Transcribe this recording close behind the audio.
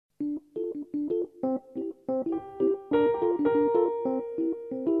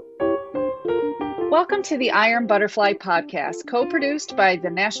Welcome to the Iron Butterfly Podcast, co-produced by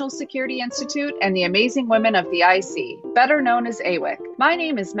the National Security Institute and the amazing women of the IC, better known as AWIC. My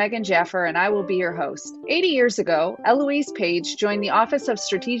name is Megan Jaffer, and I will be your host. 80 years ago, Eloise Page joined the Office of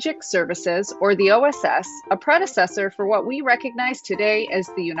Strategic Services, or the OSS, a predecessor for what we recognize today as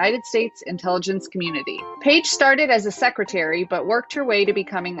the United States Intelligence Community. Page started as a secretary, but worked her way to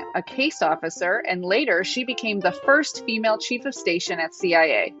becoming a case officer, and later she became the first female chief of station at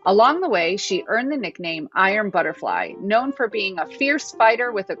CIA. Along the way, she earned the nickname Iron Butterfly, known for being a fierce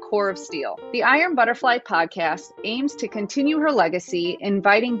fighter with a core of steel. The Iron Butterfly podcast aims to continue her legacy,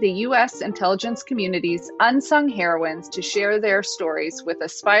 inviting the U.S. intelligence community's unsung heroines to share their stories with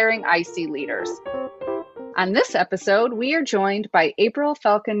aspiring IC leaders. On this episode, we are joined by April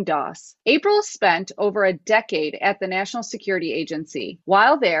Falcon Doss. April spent over a decade at the National Security Agency.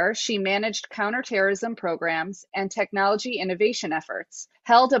 While there, she managed counterterrorism programs and technology innovation efforts,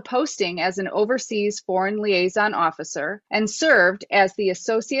 held a posting as an overseas foreign liaison officer, and served as the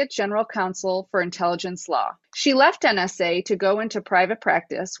Associate General Counsel for Intelligence Law. She left NSA to go into private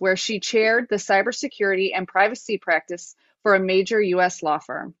practice, where she chaired the cybersecurity and privacy practice for a major U.S. law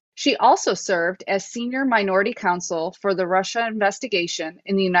firm. She also served as senior minority counsel for the Russia investigation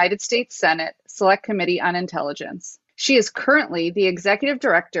in the United States Senate Select Committee on Intelligence. She is currently the executive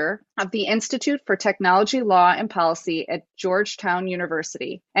director of the Institute for Technology Law and Policy at Georgetown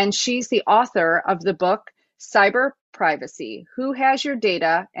University, and she's the author of the book Cyber Privacy: Who Has Your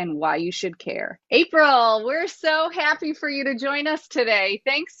Data and Why You Should Care. April, we're so happy for you to join us today.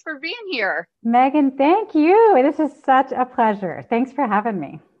 Thanks for being here. Megan, thank you. This is such a pleasure. Thanks for having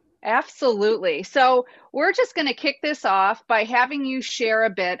me. Absolutely. So we're just going to kick this off by having you share a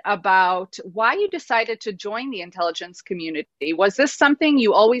bit about why you decided to join the intelligence community. Was this something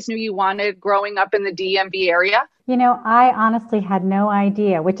you always knew you wanted growing up in the DMV area? You know, I honestly had no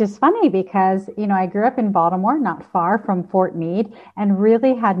idea, which is funny because, I grew up in Baltimore, not far from Fort Meade, and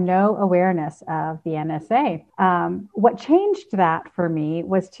really had no awareness of the NSA. What changed that for me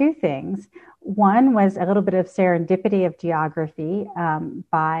was two things. One was a little bit of serendipity of geography.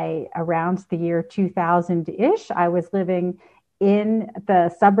 By around the year 2000-ish, I was living in the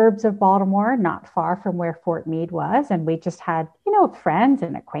suburbs of Baltimore, not far from where Fort Meade was. And we just had, friends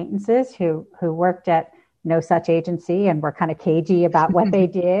and acquaintances who worked at no such agency and were kind of cagey about what they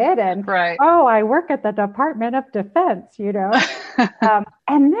did. And, right. Oh, I work at the Department of Defense,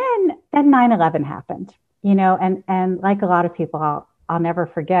 and then 9/11 happened, and like a lot of people, I'll never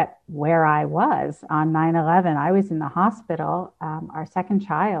forget where I was on 9/11. I was in the hospital. Our second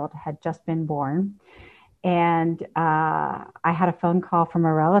child had just been born. And I had a phone call from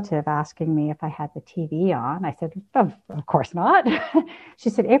a relative asking me if I had the TV on. I said, of course not. She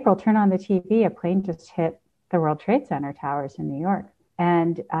said, April, turn on the TV. A plane just hit the World Trade Center towers in New York.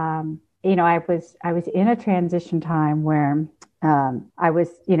 And, I was in a transition time where I was,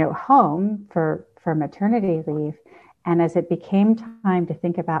 home for maternity leave. And as it became time to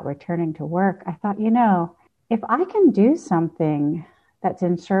think about returning to work, I thought, if I can do something that's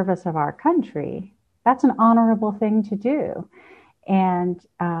in service of our country, that's an honorable thing to do. And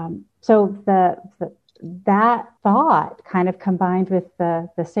so that thought kind of combined with the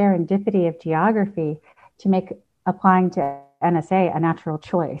serendipity of geography to make applying to NSA a natural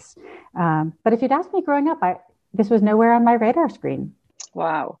choice. But if you'd asked me growing up, this was nowhere on my radar screen.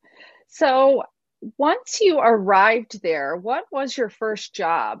 Wow. So once you arrived there, what was your first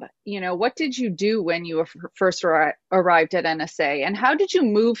job? What did you do when you first arrived at NSA? And how did you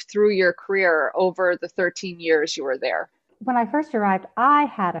move through your career over the 13 years you were there? When I first arrived, I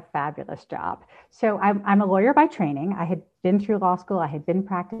had a fabulous job. So I'm a lawyer by training. I had been through law school. I had been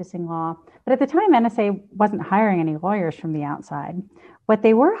practicing law. But at the time, NSA wasn't hiring any lawyers from the outside. What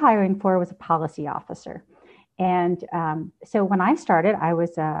they were hiring for was a policy officer. And so when I started, I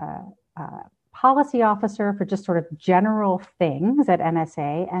was a policy officer for just sort of general things at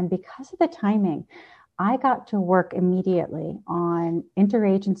NSA. And because of the timing, I got to work immediately on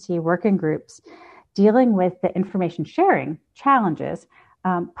interagency working groups dealing with the information sharing challenges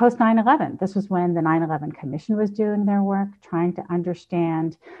post 9/11. This was when the 9/11 Commission was doing their work, trying to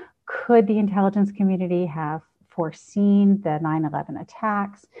understand, could the intelligence community have foreseen the 9/11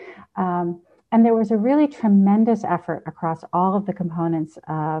 attacks? And there was a really tremendous effort across all of the components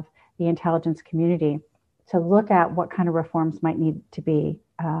of the intelligence community to look at what kind of reforms might need to be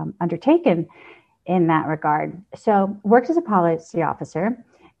undertaken in that regard. So worked as a policy officer,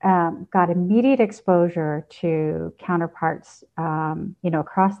 got immediate exposure to counterparts,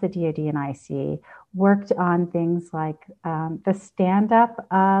 across the DoD and IC, worked on things like the stand-up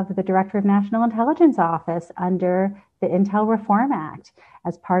of the Director of National Intelligence Office under the Intel Reform Act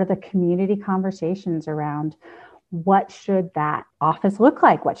as part of the community conversations around what should that office look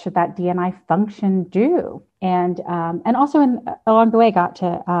like? What should that DNI function do? And also along the way got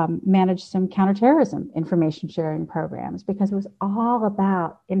to manage some counterterrorism information sharing programs, because it was all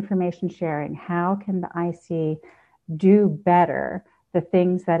about information sharing. How can the IC do better the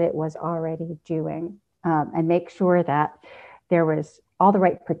things that it was already doing, and make sure that there was all the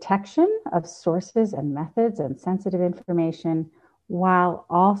right protection of sources and methods and sensitive information, while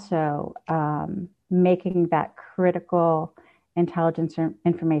also making that critical intelligence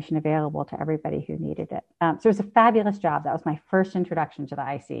information available to everybody who needed it. So it was a fabulous job. That was my first introduction to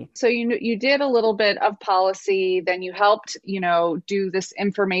the IC. So you did a little bit of policy, then you helped, do this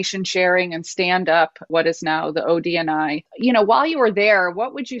information sharing and stand up what is now the ODNI. While you were there,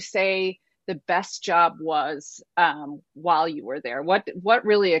 what would you say the best job was while you were there? What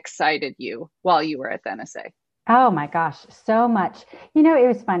really excited you while you were at the NSA? Oh my gosh, so much. It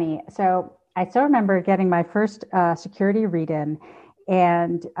was funny. So I still remember getting my first security read-in,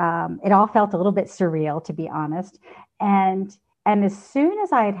 and it all felt a little bit surreal, to be honest. And as soon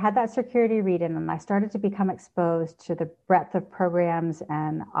as I had that security read-in and I started to become exposed to the breadth of programs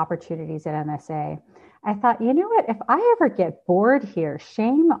and opportunities at NSA, I thought, you know what, if I ever get bored here,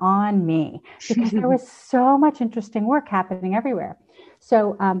 shame on me, because there was so much interesting work happening everywhere.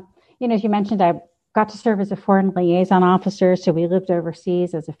 So, as you mentioned, I got to serve as a foreign liaison officer. So we lived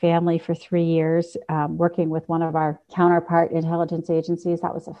overseas as a family for 3 years, working with one of our counterpart intelligence agencies.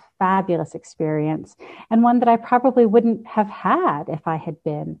 That was a fabulous experience, and one that I probably wouldn't have had if I had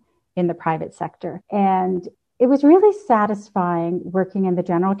been in the private sector. And it was really satisfying working in the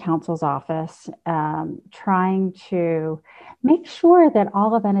general counsel's office, trying to make sure that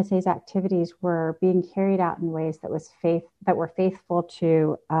all of NSA's activities were being carried out in ways that were faithful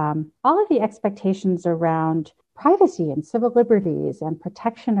to all of the expectations around privacy and civil liberties and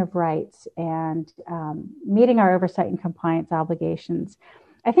protection of rights, and meeting our oversight and compliance obligations.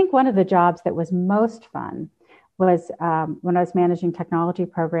 I think one of the jobs that was most fun was when I was managing technology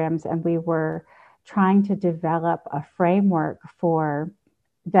programs, and we were trying to develop a framework for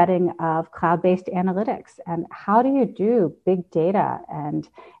vetting of cloud-based analytics. And how do you do big data and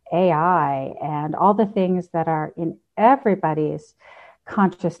AI and all the things that are in everybody's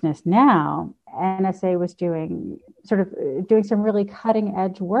consciousness now? NSA was doing some really cutting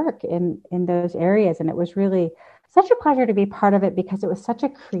edge work in those areas. And it was really such a pleasure to be part of it, because it was such a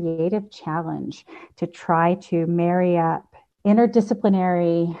creative challenge to try to marry up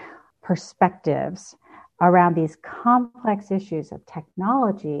interdisciplinary perspectives around these complex issues of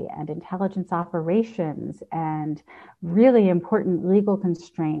technology and intelligence operations and really important legal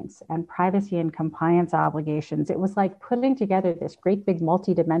constraints and privacy and compliance obligations. It was like putting together this great big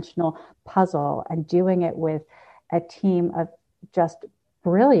multidimensional puzzle and doing it with a team of just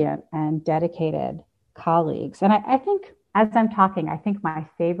brilliant and dedicated colleagues. And I think as I'm talking, I think my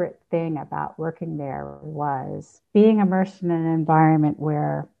favorite thing about working there was being immersed in an environment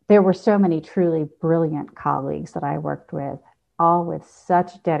where there were so many truly brilliant colleagues that I worked with, all with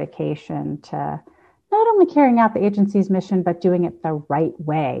such dedication to not only carrying out the agency's mission, but doing it the right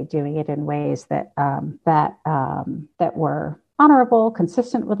way, doing it in ways that were honorable,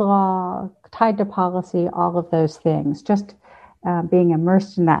 consistent with law, tied to policy, all of those things. Just being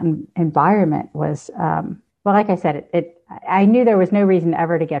immersed in that environment was, like I said, I knew there was no reason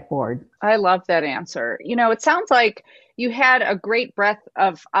ever to get bored. I love that answer. It sounds like you had a great breadth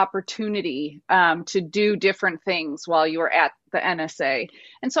of opportunity to do different things while you were at the NSA.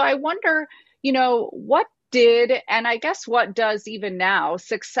 And so I wonder, what did, and I guess what does even now,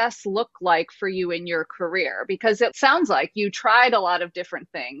 success look like for you in your career? Because it sounds like you tried a lot of different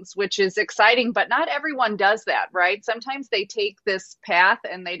things, which is exciting, but not everyone does that, right? Sometimes they take this path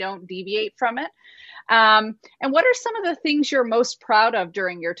and they don't deviate from it. And what are some of the things you're most proud of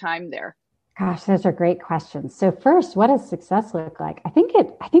during your time there? Gosh, those are great questions. So first, what does success look like? I think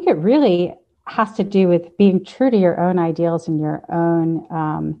it really has to do with being true to your own ideals and your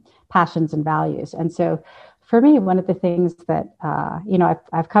own passions and values. And so for me, one of the things that,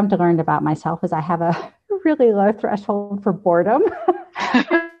 I've come to learn about myself is I have a really low threshold for boredom.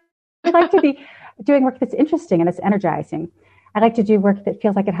 I like to be doing work that's interesting and it's energizing. I like to do work that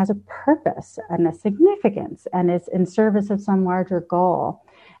feels like it has a purpose and a significance and is in service of some larger goal.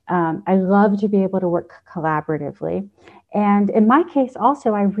 I love to be able to work collaboratively. And in my case,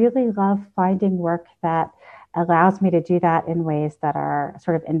 also, I really love finding work that allows me to do that in ways that are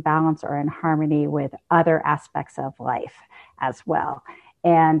sort of in balance or in harmony with other aspects of life as well.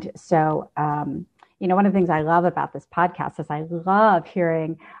 And so, one of the things I love about this podcast is I love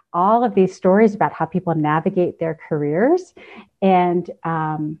hearing all of these stories about how people navigate their careers. And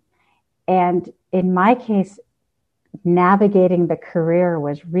in my case, navigating the career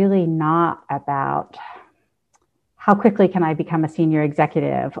was really not about how quickly can I become a senior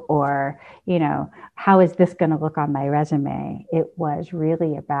executive, or, how is this going to look on my resume? It was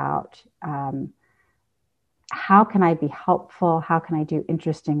really about how can I be helpful? How can I do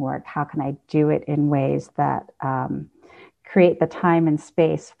interesting work? How can I do it in ways that create the time and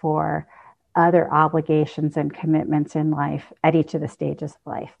space for other obligations and commitments in life at each of the stages of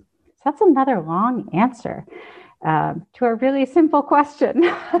life? So that's another long answer to a really simple question.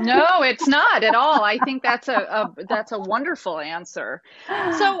 No, it's not at all. I think that's a wonderful answer.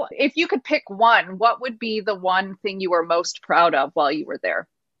 So if you could pick one, what would be the one thing you were most proud of while you were there?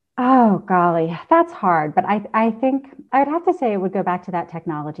 Oh, golly, that's hard. But I think I'd have to say it would go back to that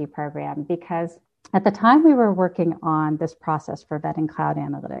technology program, because at the time we were working on this process for vetting cloud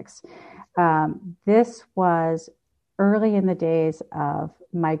analytics, this was early in the days of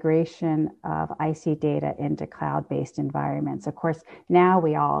migration of IC data into cloud-based environments. Of course, now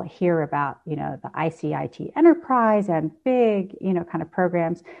we all hear about, the ICIT enterprise and big, kind of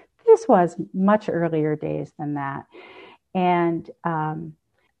programs. This was much earlier days than that. And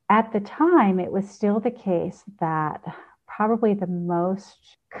at the time, it was still the case that probably the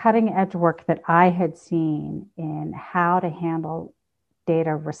most cutting edge work that I had seen in how to handle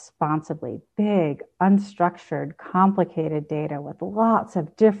data responsibly, big, unstructured, complicated data with lots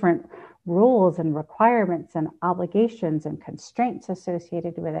of different rules and requirements and obligations and constraints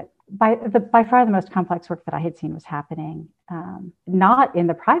associated with it. By far the most complex work that I had seen was happening, not in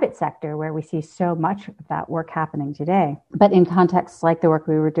the private sector where we see so much of that work happening today, but in contexts like the work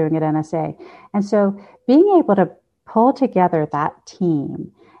we were doing at NSA. And so being able to pull together that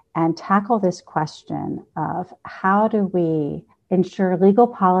team and tackle this question of how do we ensure legal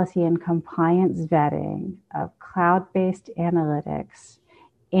policy and compliance vetting of cloud-based analytics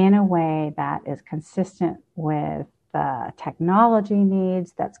in a way that is consistent with the technology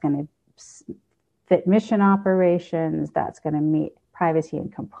needs, that's going to fit mission operations, that's going to meet privacy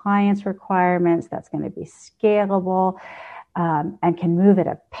and compliance requirements, that's going to be scalable, and can move at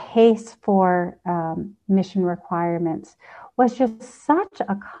a pace for mission requirements, was just such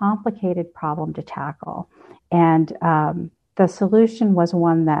a complicated problem to tackle. And the solution was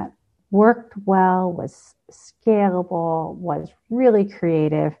one that worked well, was scalable, was really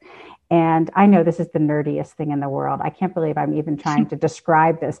creative. And I know this is the nerdiest thing in the world. I can't believe I'm even trying to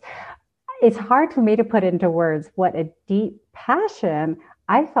describe this. It's hard for me to put into words what a deep passion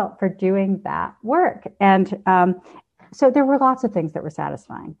I felt for doing that work. And so there were lots of things that were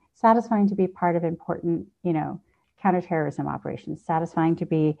satisfying to be part of important, counterterrorism operations, satisfying to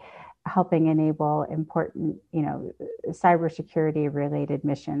be helping enable important, cybersecurity related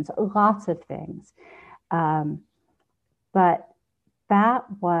missions, lots of things. But that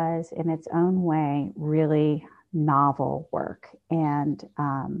was in its own way really novel work. And,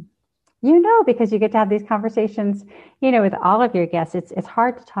 because you get to have these conversations, with all of your guests, it's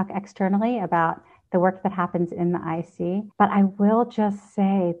hard to talk externally about the work that happens in the IC. But I will just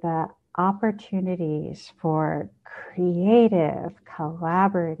say the opportunities for creative,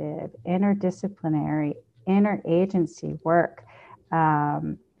 collaborative, interdisciplinary, interagency work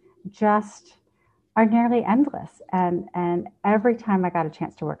just are nearly endless. And every time I got a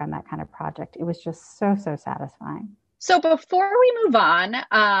chance to work on that kind of project, it was just so, so satisfying. So before we move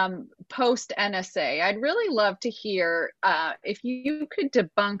on, post NSA, I'd really love to hear if you could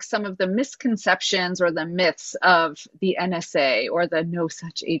debunk some of the misconceptions or the myths of the NSA or the No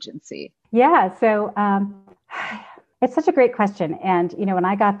Such Agency. Yeah, so it's such a great question. And, when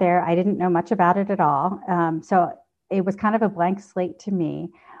I got there, I didn't know much about it at all. So it was kind of a blank slate to me.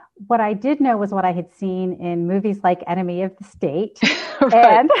 What I did know was what I had seen in movies like Enemy of the State.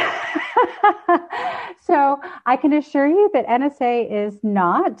 And so I can assure you that NSA is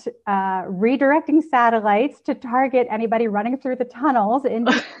not redirecting satellites to target anybody running through the tunnels in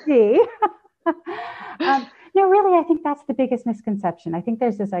DC. No, really, I think that's the biggest misconception. I think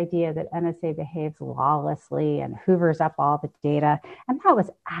there's this idea that NSA behaves lawlessly and hoovers up all the data. And that was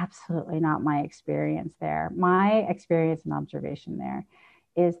absolutely not my experience there. My experience and observation there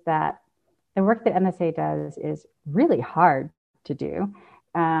is that the work that NSA does is really hard to do.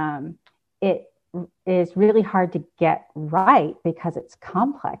 It is really hard to get right because it's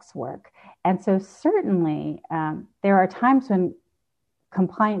complex work. And so certainly there are times when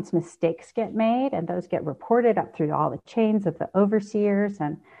compliance mistakes get made, and those get reported up through all the chains of the overseers.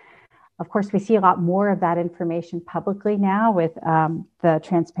 And Of course, we see a lot more of that information publicly now with the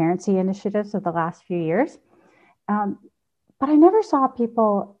transparency initiatives of the last few years. But I never saw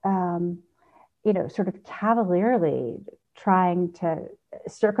people, sort of cavalierly trying to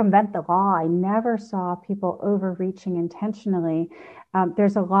circumvent the law. I never saw people overreaching intentionally.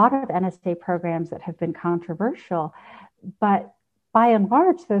 There's a lot of NSA programs that have been controversial, but by and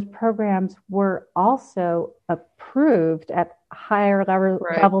large, those programs were also approved at higher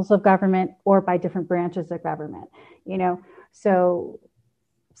levels of government or by different branches of government. So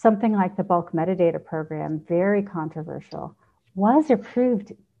something like the bulk metadata program, very controversial, was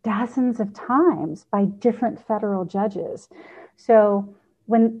approved dozens of times by different federal judges. So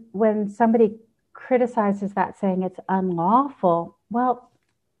when somebody criticizes that, saying it's unlawful, well,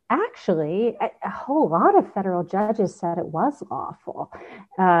 actually, a whole lot of federal judges said it was lawful.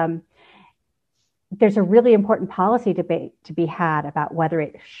 There's a really important policy debate to be had about whether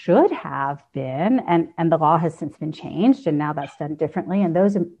it should have been, and the law has since been changed, and now that's done differently. And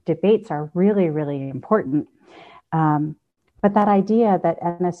those debates are really, really important. But that idea that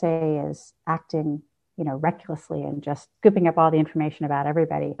NSA is acting, recklessly and just scooping up all the information about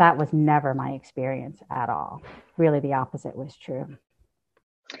everybody, that was never my experience at all. Really, the opposite was true.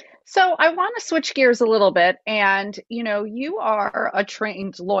 So I want to switch gears a little bit. And, you are a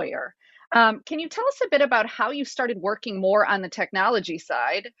trained lawyer. Can you tell us a bit about how you started working more on the technology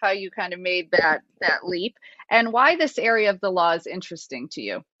side, how you kind of made that leap, and why this area of the law is interesting to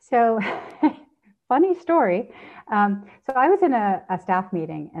you? So, funny story. So I was in a staff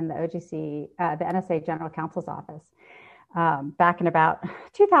meeting in the OGC, the NSA General Counsel's office, back in about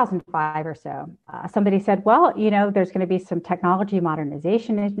 2005 or so. Somebody said, well, there's going to be some technology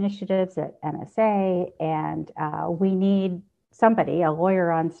modernization initiatives at NSA, and we need somebody, a lawyer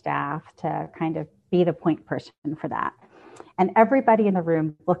on staff, to kind of be the point person for that. And everybody in the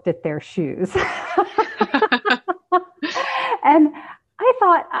room looked at their shoes. And I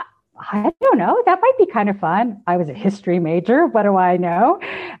thought, I don't know, that might be kind of fun. I was a history major. What do I know?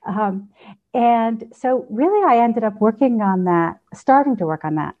 And so really, I ended up starting to work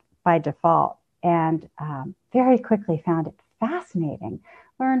on that by default, and very quickly found it fascinating.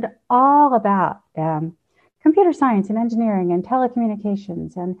 Learned all about computer science and engineering and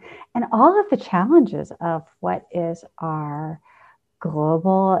telecommunications and all of the challenges of what is our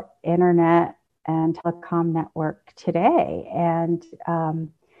global internet and telecom network today, and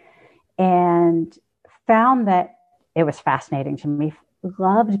found that it was fascinating to me.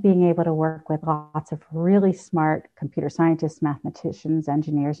 Loved being able to work with lots of really smart computer scientists, mathematicians,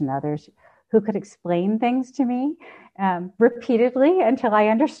 engineers, and others who could explain things to me repeatedly until I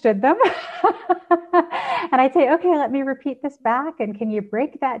understood them. And I'd say, okay, let me repeat this back. And can you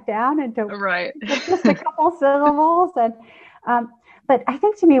break that down into just a couple syllables? And but I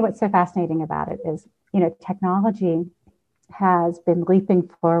think to me, what's so fascinating about it is, technology has been leaping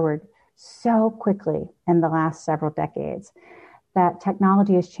forward so quickly in the last several decades that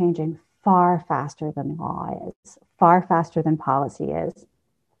technology is changing far faster than law is, far faster than policy is.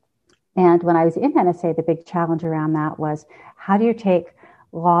 And when I was in NSA, the big challenge around that was, how do you take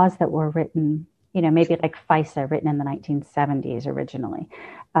laws that were written, maybe like FISA, written in the 1970s originally,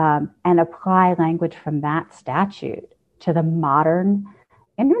 and apply language from that statute to the modern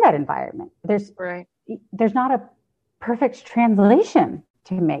internet environment? There's not a perfect translation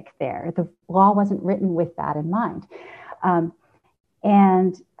to make there. The law wasn't written with that in mind.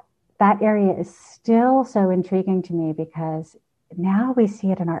 And that area is still so intriguing to me because now we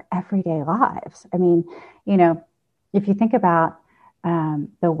see it in our everyday lives. I mean, if you think about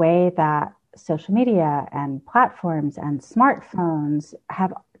the way that social media and platforms and smartphones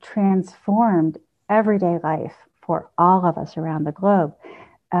have transformed everyday life for all of us around the globe,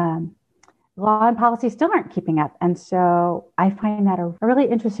 law and policy still aren't keeping up. And so I find that a really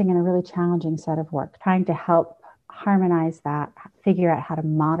interesting and a really challenging set of work, trying to help harmonize that, figure out how to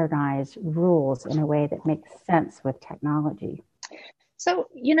modernize rules in a way that makes sense with technology. So,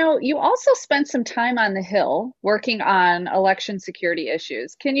 you also spent some time on the Hill working on election security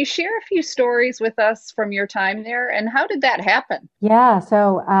issues. Can you share a few stories with us from your time there, and how did that happen? Yeah,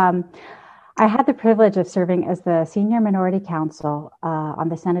 so I had the privilege of serving as the senior minority counsel on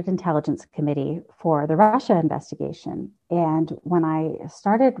the Senate Intelligence Committee for the Russia investigation. And when I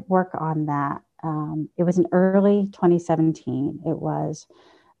started work on that, it was in early 2017. It was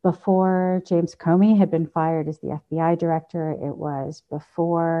before James Comey had been fired as the FBI director. It was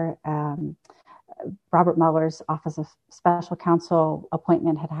before Robert Mueller's Office of Special Counsel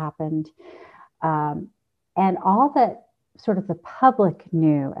appointment had happened. And all that sort of the public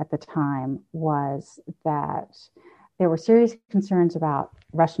knew at the time was that there were serious concerns about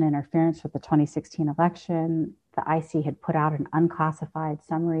Russian interference with the 2016 election. The IC had put out an unclassified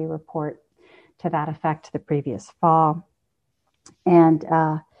summary report to that effect the previous fall. And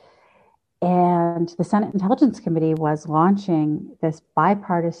the Senate Intelligence Committee was launching this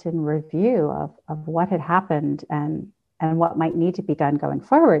bipartisan review of what had happened and what might need to be done going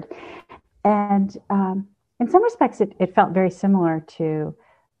forward. And in some respects, it felt very similar to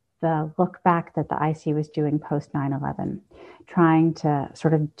the look back that the IC was doing post 9/11, trying to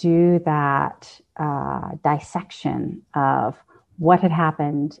sort of do that dissection of what had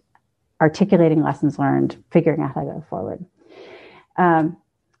happened, articulating lessons learned, figuring out how to go forward.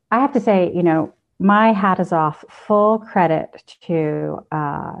 I have to say, my hat is off. Full credit to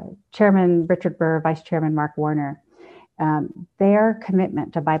Chairman Richard Burr, Vice Chairman Mark Warner. Their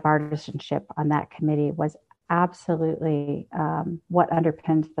commitment to bipartisanship on that committee was absolutely what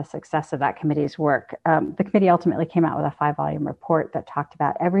underpinned the success of that committee's work. The committee ultimately came out with a 5-volume report that talked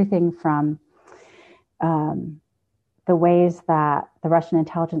about everything from the ways that the Russian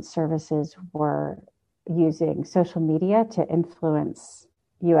intelligence services were using social media to influence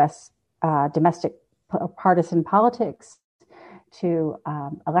U.S. Domestic partisan politics, to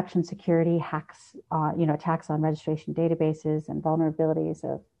election security hacks, attacks on registration databases and vulnerabilities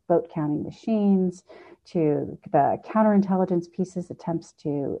of vote counting machines, to the counterintelligence pieces, attempts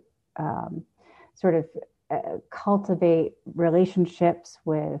to cultivate relationships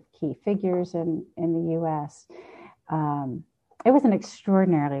with key figures in the U.S. It was an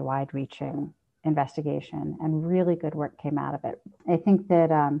extraordinarily wide-reaching investigation, and really good work came out of it. I think that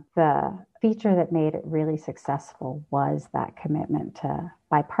the feature that made it really successful was that commitment to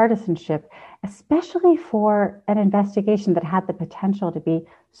bipartisanship, especially for an investigation that had the potential to be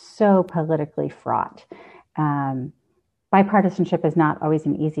so politically fraught. Bipartisanship is not always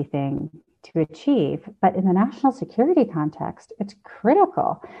an easy thing to achieve, but in the national security context, it's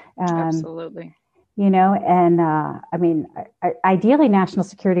critical. Absolutely. Ideally, national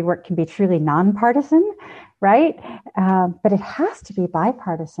security work can be truly nonpartisan, right? But it has to be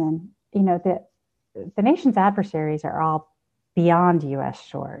bipartisan. The nation's adversaries are all beyond U.S.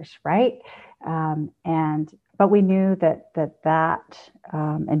 shores, right? But we knew that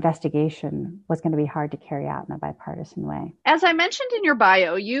investigation was going to be hard to carry out in a bipartisan way. As I mentioned in your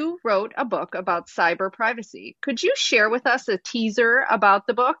bio, you wrote a book about cyber privacy. Could you share with us a teaser about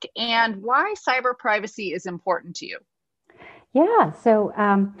the book and why cyber privacy is important to you? Yeah, so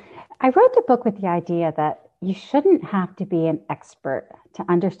I wrote the book with the idea that you shouldn't have to be an expert to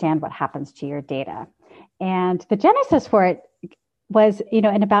understand what happens to your data. And the genesis for it was,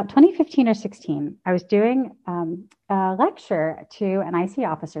 in about 2015 or 16, I was doing a lecture to an IC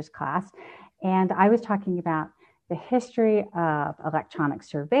officers class, and I was talking about the history of electronic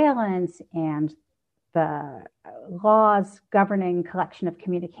surveillance and the laws governing collection of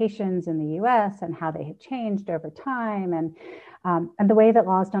communications in the U.S. and how they had changed over time, and the way that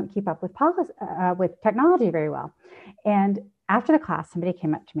laws don't keep up with with technology very well. And after the class, somebody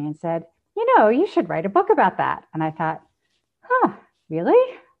came up to me and said, you should write a book about that. And I thought,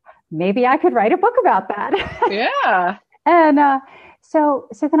 really? Maybe I could write a book about that. Yeah. And so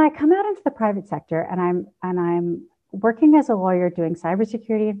then I come out into the private sector, and I'm working as a lawyer doing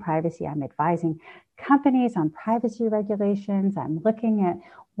cybersecurity and privacy. I'm advising companies on privacy regulations. I'm looking at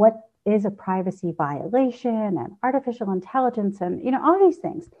what is a privacy violation and artificial intelligence and, all these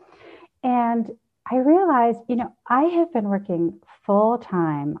things. And I realized, I have been working full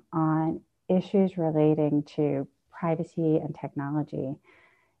time on issues relating to privacy and technology,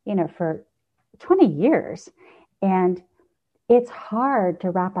 for 20 years. And it's hard to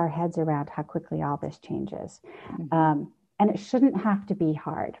wrap our heads around how quickly all this changes. Mm-hmm. And it shouldn't have to be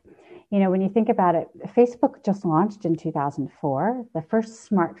hard. When you think about it, Facebook just launched in 2004. The first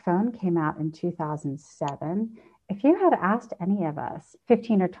smartphone came out in 2007. If you had asked any of us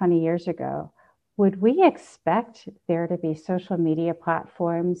 15 or 20 years ago, would we expect there to be social media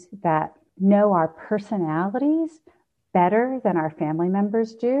platforms that know our personalities better than our family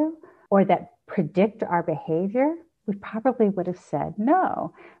members do, or that predict our behavior? We probably would have said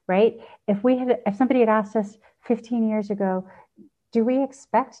no, right? If somebody had asked us 15 years ago, do we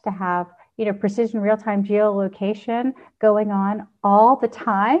expect to have, precision real-time geolocation going on all the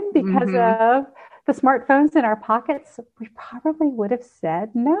time because of the smartphones in our pockets? We probably would have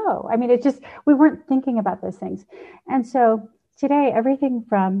said no. I mean, we weren't thinking about those things. And so today, everything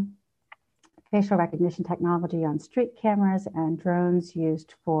from facial recognition technology on street cameras and drones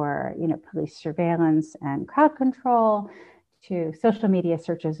used for, police surveillance and crowd control, to social media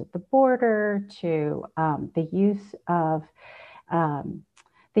searches at the border, to the use of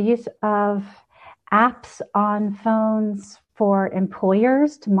apps on phones for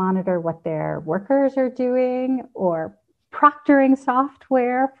employers to monitor what their workers are doing, or proctoring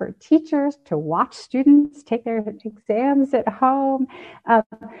software for teachers to watch students take their exams at home, biometrics,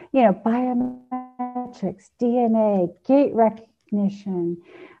 DNA, gait recognition,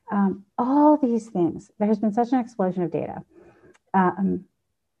 all these things. There's been such an explosion of data.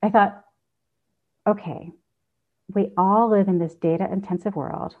 I thought, okay, we all live in this data-intensive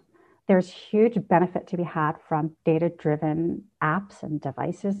world. There's huge benefit to be had from data-driven apps and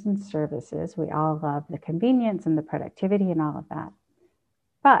devices and services. We all love the convenience and the productivity and all of that.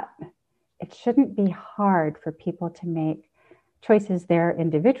 But it shouldn't be hard for people to make choices they're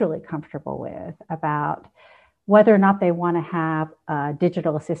individually comfortable with about whether or not they want to have a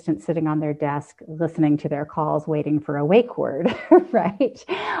digital assistant sitting on their desk, listening to their calls, waiting for a wake word, right?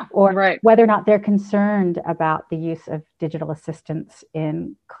 Or whether or not they're concerned about the use of digital assistants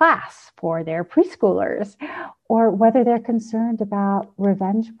in class for their preschoolers, or whether they're concerned about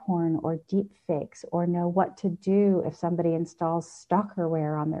revenge porn or deep fakes, or know what to do if somebody installs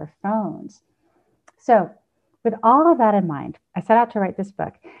stalkerware on their phones. So with all of that in mind, I set out to write this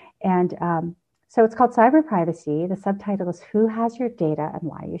book. And so it's called Cyber Privacy. The subtitle is Who Has Your Data and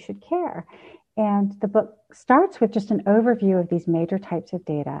Why You Should Care. And the book starts with just an overview of these major types of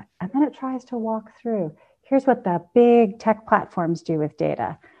data. And then it tries to walk through, here's what the big tech platforms do with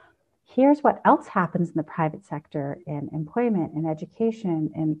data. Here's what else happens in the private sector, in employment, in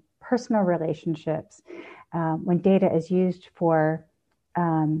education, in personal relationships, when data is used for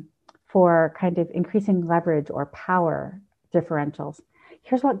kind of increasing leverage or power differentials.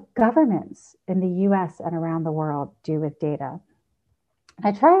 Here's what governments in the US and around the world do with data.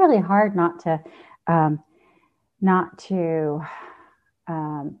 I try really hard not to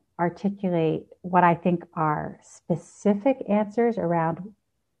articulate what I think are specific answers around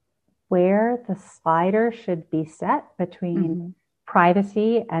where the slider should be set between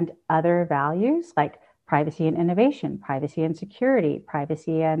privacy and other values, like privacy and innovation, privacy and security,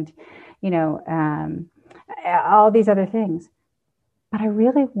 privacy and, all these other things. But I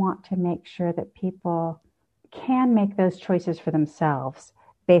really want to make sure that people can make those choices for themselves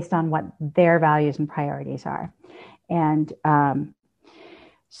based on what their values and priorities are. And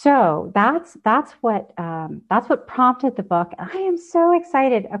so that's what prompted the book. I am so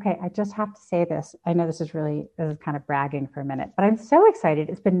excited. Okay, I just have to say this. I know this is kind of bragging for a minute, but I'm so excited.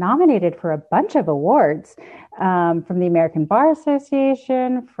 It's been nominated for a bunch of awards from the American Bar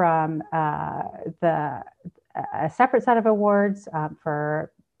Association, from a separate set of awards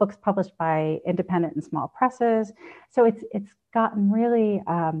for books published by independent and small presses. So it's gotten really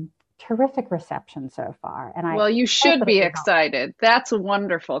terrific reception so far. And well, you should be excited. That's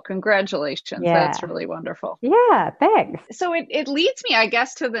wonderful. Congratulations. Yeah. That's really wonderful. Yeah, thanks. So it leads me, I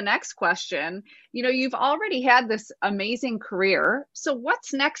guess, to the next question. You've already had this amazing career. So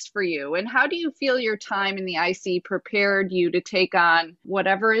what's next for you? And how do you feel your time in the IC prepared you to take on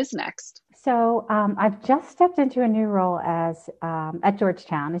whatever is next? So I've just stepped into a new role at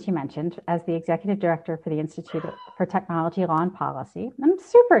Georgetown, as you mentioned, as the executive director for the Institute for Technology, Law, and Policy. I'm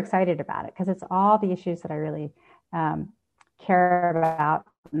super excited about it because it's all the issues that I really care about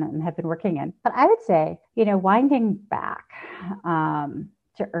and have been working in. But I would say, winding back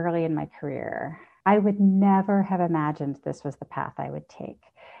to early in my career, I would never have imagined this was the path I would take.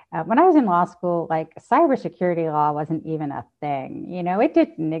 When I was in law school, like cybersecurity law wasn't even a thing. It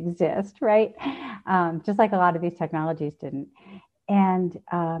didn't exist, right? Just like a lot of these technologies didn't. And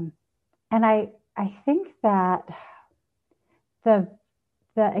I think that the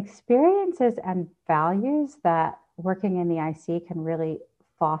experiences and values that working in the IC can really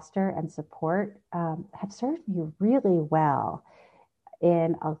foster and support have served me really well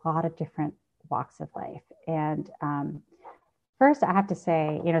in a lot of different walks of life. And first, I have to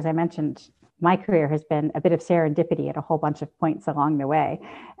say, as I mentioned, my career has been a bit of serendipity at a whole bunch of points along the way.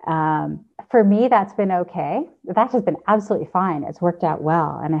 For me, that's been okay. That has been absolutely fine. It's worked out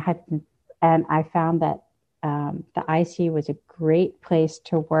well. And I found that the IC was a great place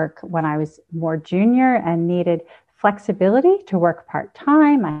to work when I was more junior and needed flexibility to work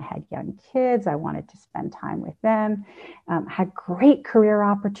part-time. I had young kids. I wanted to spend time with them. Had great career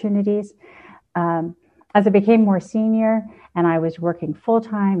opportunities. As I became more senior and I was working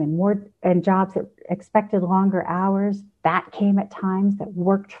full-time and jobs that expected longer hours, that came at times that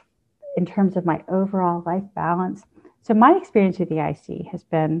worked in terms of my overall life balance. So my experience with the IC has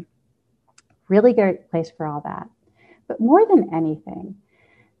been really great place for all that. But more than anything,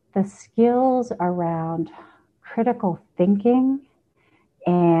 the skills around critical thinking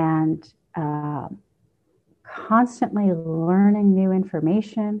and constantly learning new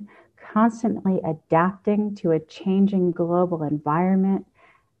information, constantly adapting to a changing global environment,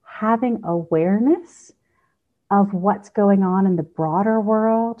 having awareness of what's going on in the broader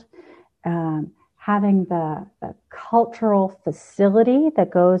world, having the cultural facility that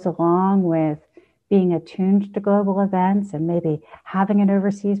goes along with being attuned to global events and maybe having an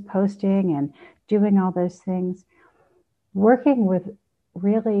overseas posting and doing all those things, working with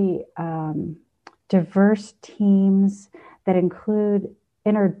really diverse teams that include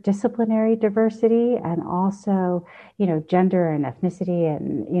interdisciplinary diversity and also, gender and ethnicity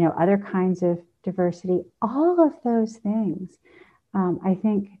and, other kinds of diversity. All of those things, I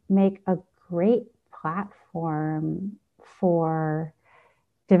think, make a great platform for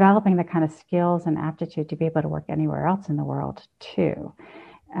developing the kind of skills and aptitude to be able to work anywhere else in the world too.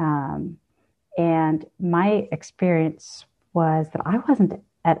 And my experience was that I wasn't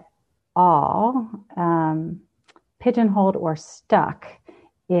at all pigeonholed or stuck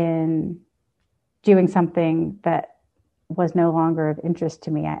in doing something that was no longer of interest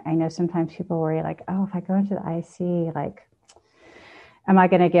to me. I know sometimes people worry like, oh, if I go into the IC, like, am I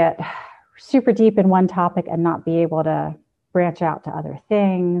going to get super deep in one topic and not be able to branch out to other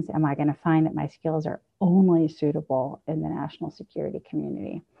things? Am I going to find that my skills are only suitable in the national security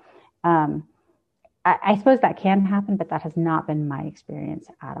community? I suppose that can happen, but that has not been my experience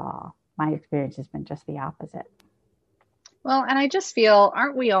at all. My experience has been just the opposite. Well, and I just feel,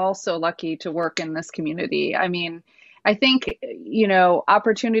 aren't we all so lucky to work in this community? I mean, I think,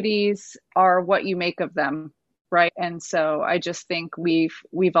 opportunities are what you make of them, right? And so I just think we've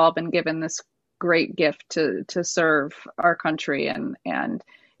all been given this great gift to serve our country, and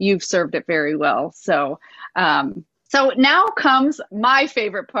you've served it very well. So now comes my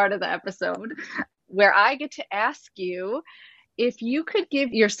favorite part of the episode, where I get to ask you, if you could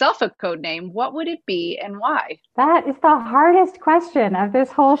give yourself a code name, what would it be and why? That is the hardest question of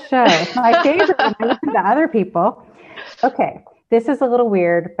this whole show. It's my favorite when I listen to other people. Okay, this is a little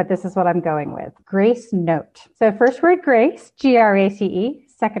weird, but this is what I'm going with. Grace Note. So first word, grace, Grace.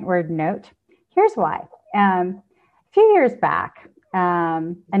 Second word, note. Here's why. A few years back,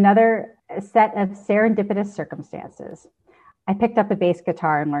 another set of serendipitous circumstances, I picked up a bass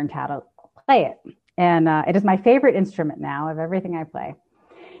guitar and learned how to play it. And it is my favorite instrument now of everything I play.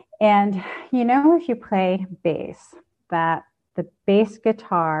 And if you play bass, that the bass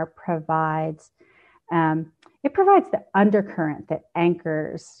guitar provides, the undercurrent that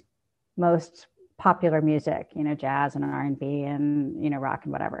anchors most popular music, jazz and R&B and, rock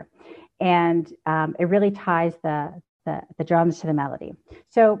and whatever. And it really ties the drums to the melody.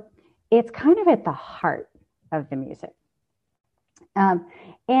 So it's kind of at the heart of the music.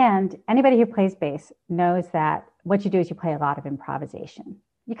 And anybody who plays bass knows that what you do is you play a lot of improvisation.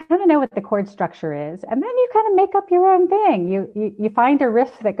 You kind of know what the chord structure is, and then you kind of make up your own thing. You find a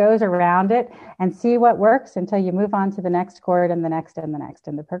riff that goes around it and see what works until you move on to the next chord and the next and the next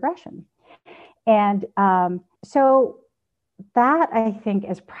and the progression. And so that, I think,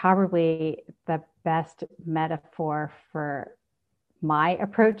 is probably the best metaphor for my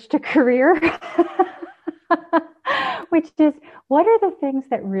approach to career. Which is, what are the things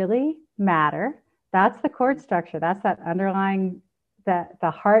that really matter? That's the chord structure. That's that underlying, the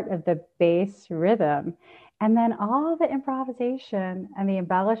heart of the bass rhythm. And then all the improvisation and the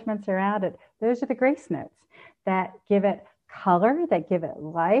embellishments around it, those are the grace notes that give it color, that give it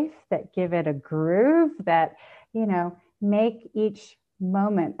life, that give it a groove, that, make each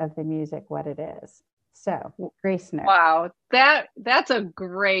moment of the music what it is. So, grace note. Wow, that's a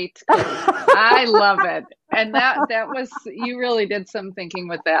great code. I love it. And that was, you really did some thinking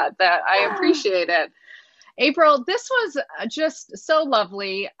with that I appreciate it. April, this was just so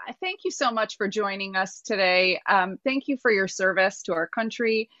lovely. Thank you so much for joining us today. Thank you for your service to our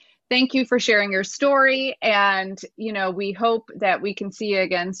country. Thank you for sharing your story. And, we hope that we can see you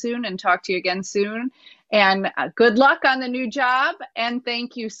again soon and talk to you again soon. And good luck on the new job. And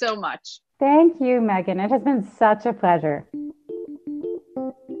thank you so much. Thank you, Megan. It has been such a pleasure.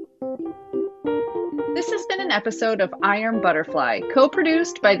 This has been an episode of Iron Butterfly,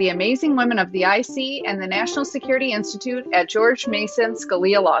 co-produced by the amazing women of the IC and the National Security Institute at George Mason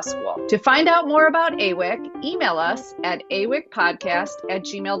Scalia Law School. To find out more about AWIC, email us at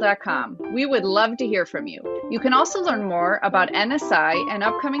awicpodcast@gmail.com. We would love to hear from you. You can also learn more about NSI and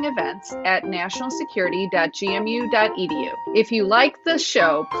upcoming events at nationalsecurity.gmu.edu. If you like the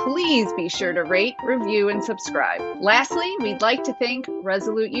show, please be sure to rate, review, and subscribe. Lastly, we'd like to thank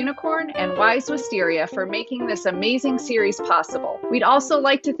Resolute Unicorn and Wise Wisteria for making this amazing series possible. We'd also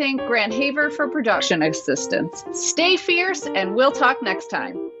like to thank Grant Haver for production assistance. Stay fierce, and we'll talk next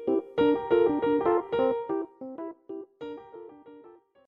time.